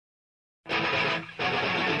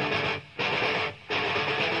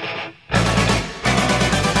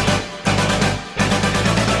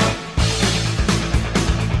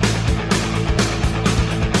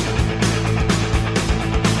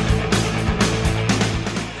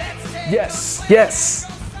Yes, yes,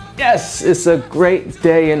 yes, it's a great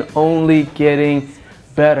day and only getting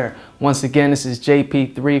better. Once again, this is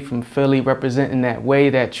JP3 from Philly, representing that way,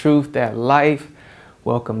 that truth, that life.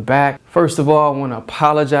 Welcome back. First of all, I want to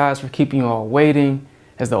apologize for keeping you all waiting.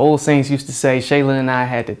 As the old saints used to say, Shayla and I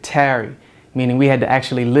had to tarry, meaning we had to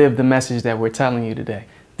actually live the message that we're telling you today.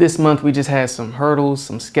 This month, we just had some hurdles,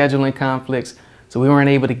 some scheduling conflicts, so we weren't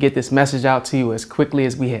able to get this message out to you as quickly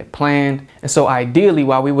as we had planned. And so ideally,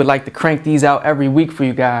 while we would like to crank these out every week for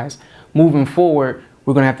you guys, moving forward,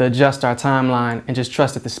 we're going to have to adjust our timeline and just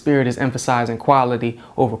trust that the Spirit is emphasizing quality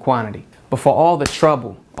over quantity. But for all the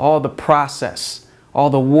trouble, all the process, all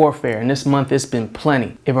the warfare, and this month it's been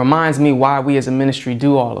plenty, it reminds me why we as a ministry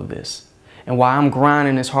do all of this and why I'm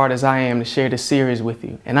grinding as hard as I am to share this series with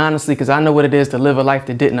you. And honestly, because I know what it is to live a life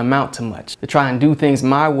that didn't amount to much, to try and do things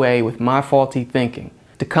my way with my faulty thinking,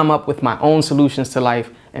 to come up with my own solutions to life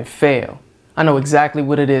and fail. I know exactly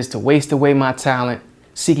what it is to waste away my talent,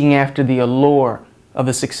 seeking after the allure of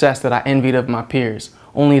the success that I envied of my peers,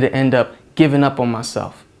 only to end up giving up on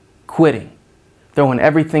myself, quitting, throwing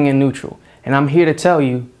everything in neutral. And I'm here to tell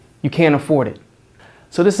you, you can't afford it.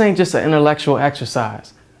 So this ain't just an intellectual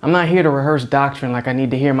exercise. I'm not here to rehearse doctrine like I need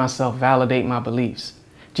to hear myself validate my beliefs.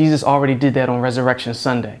 Jesus already did that on Resurrection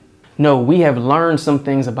Sunday. No, we have learned some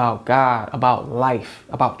things about God, about life,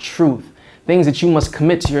 about truth, things that you must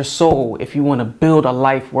commit to your soul if you want to build a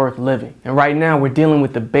life worth living. And right now we're dealing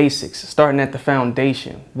with the basics, starting at the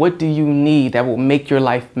foundation. What do you need that will make your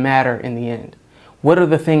life matter in the end? What are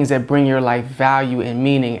the things that bring your life value and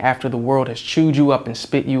meaning after the world has chewed you up and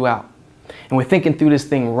spit you out? And we're thinking through this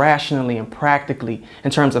thing rationally and practically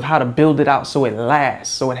in terms of how to build it out so it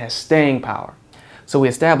lasts, so it has staying power. So we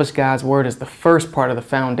established God's Word as the first part of the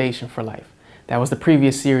foundation for life. That was the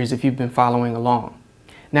previous series if you've been following along.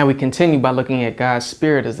 Now we continue by looking at God's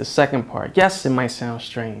Spirit as the second part. Yes, it might sound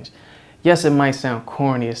strange. Yes, it might sound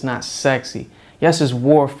corny. It's not sexy. Yes, it's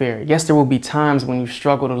warfare. Yes, there will be times when you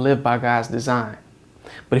struggle to live by God's design.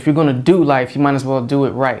 But if you're going to do life, you might as well do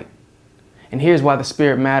it right. And here's why the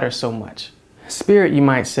Spirit matters so much. Spirit, you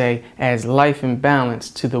might say, adds life and balance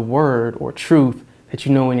to the word or truth that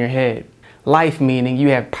you know in your head. Life meaning you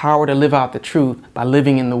have power to live out the truth by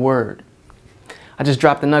living in the word. I just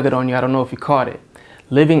dropped a nugget on you. I don't know if you caught it.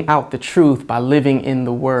 Living out the truth by living in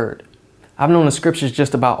the word. I've known the scriptures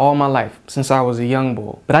just about all my life since I was a young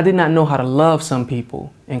boy, but I did not know how to love some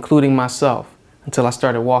people, including myself, until I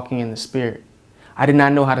started walking in the Spirit. I did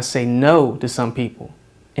not know how to say no to some people,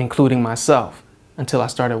 including myself, until I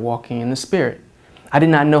started walking in the Spirit. I did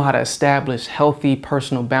not know how to establish healthy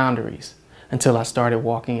personal boundaries until I started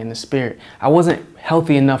walking in the Spirit. I wasn't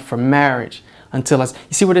healthy enough for marriage until you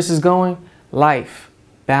see where this is going? Life,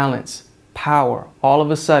 balance, power, all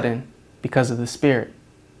of a sudden because of the Spirit.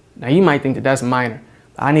 Now you might think that that's minor,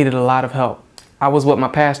 but I needed a lot of help. I was what my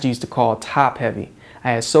pastor used to call top heavy.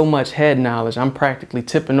 I had so much head knowledge, I'm practically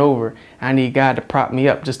tipping over. I need God to prop me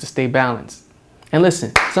up just to stay balanced. And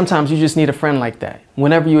listen, sometimes you just need a friend like that.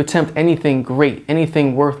 Whenever you attempt anything great,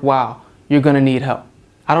 anything worthwhile, you're gonna need help.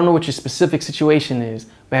 I don't know what your specific situation is,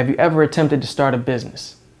 but have you ever attempted to start a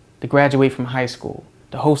business, to graduate from high school,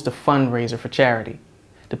 to host a fundraiser for charity,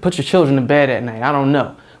 to put your children to bed at night? I don't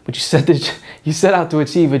know, but you set out to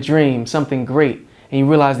achieve a dream, something great, and you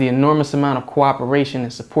realize the enormous amount of cooperation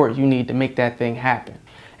and support you need to make that thing happen.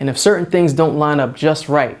 And if certain things don't line up just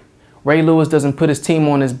right, Ray Lewis doesn't put his team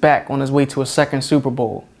on his back on his way to a second Super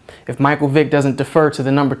Bowl, if Michael Vick doesn't defer to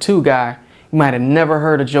the number 2 guy, you might have never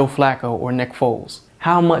heard of Joe Flacco or Nick Foles.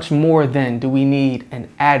 How much more then do we need an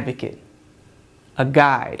advocate, a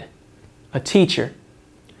guide, a teacher,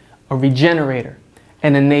 a regenerator,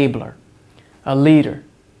 an enabler, a leader,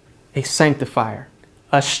 a sanctifier,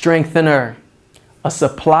 a strengthener, a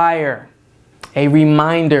supplier, a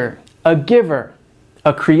reminder, a giver,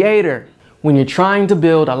 a creator, when you're trying to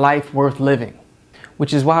build a life worth living,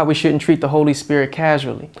 which is why we shouldn't treat the Holy Spirit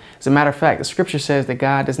casually. As a matter of fact, the scripture says that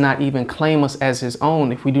God does not even claim us as his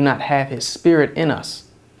own if we do not have his Spirit in us.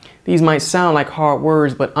 These might sound like hard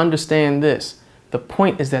words, but understand this. The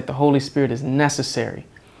point is that the Holy Spirit is necessary.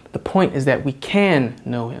 The point is that we can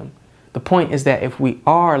know him. The point is that if we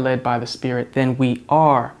are led by the Spirit, then we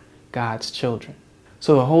are God's children.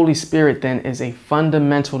 So the Holy Spirit then is a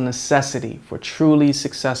fundamental necessity for truly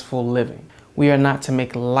successful living. We are not to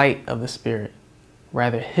make light of the Spirit.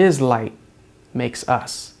 Rather, his light makes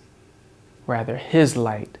us. Rather, his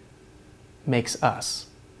light makes us.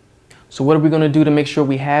 So what are we going to do to make sure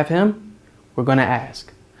we have him? We're going to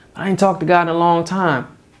ask. I ain't talked to God in a long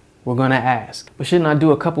time. We're going to ask. But shouldn't I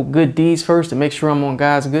do a couple good deeds first to make sure I'm on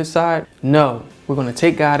God's good side? No, we're going to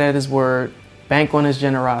take God at his word, bank on his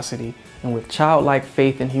generosity, and with childlike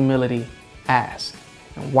faith and humility, ask,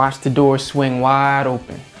 and watch the doors swing wide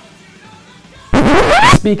open.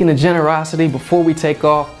 Speaking of generosity, before we take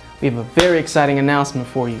off, we have a very exciting announcement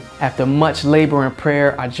for you. After much labor and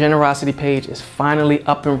prayer, our generosity page is finally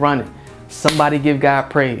up and running. Somebody give God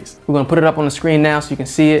praise. We're going to put it up on the screen now so you can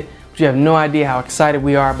see it, but you have no idea how excited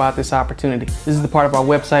we are about this opportunity. This is the part of our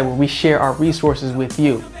website where we share our resources with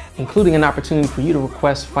you, including an opportunity for you to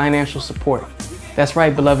request financial support. That's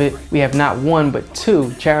right, beloved. We have not one, but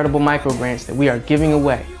 2 charitable microgrants that we are giving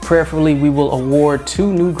away. Prayerfully, we will award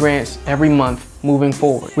 2 new grants every month moving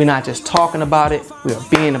forward. We're not just talking about it, we are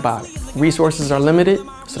being about it. Resources are limited,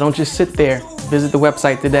 so don't just sit there. Visit the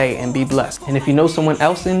website today and be blessed. And if you know someone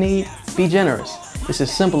else in need, be generous. It's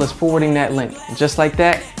as simple as forwarding that link. And just like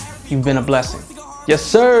that, you've been a blessing. Yes,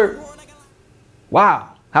 sir.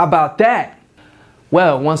 Wow, how about that?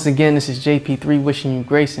 Well, once again, this is JP3 wishing you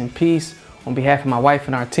grace and peace. On behalf of my wife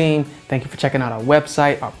and our team, thank you for checking out our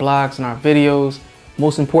website, our blogs, and our videos.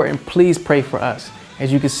 Most important, please pray for us.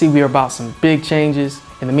 As you can see, we are about some big changes.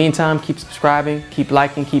 In the meantime, keep subscribing, keep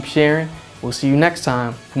liking, keep sharing. We'll see you next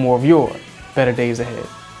time for more of your better days ahead.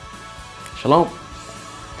 Shalom.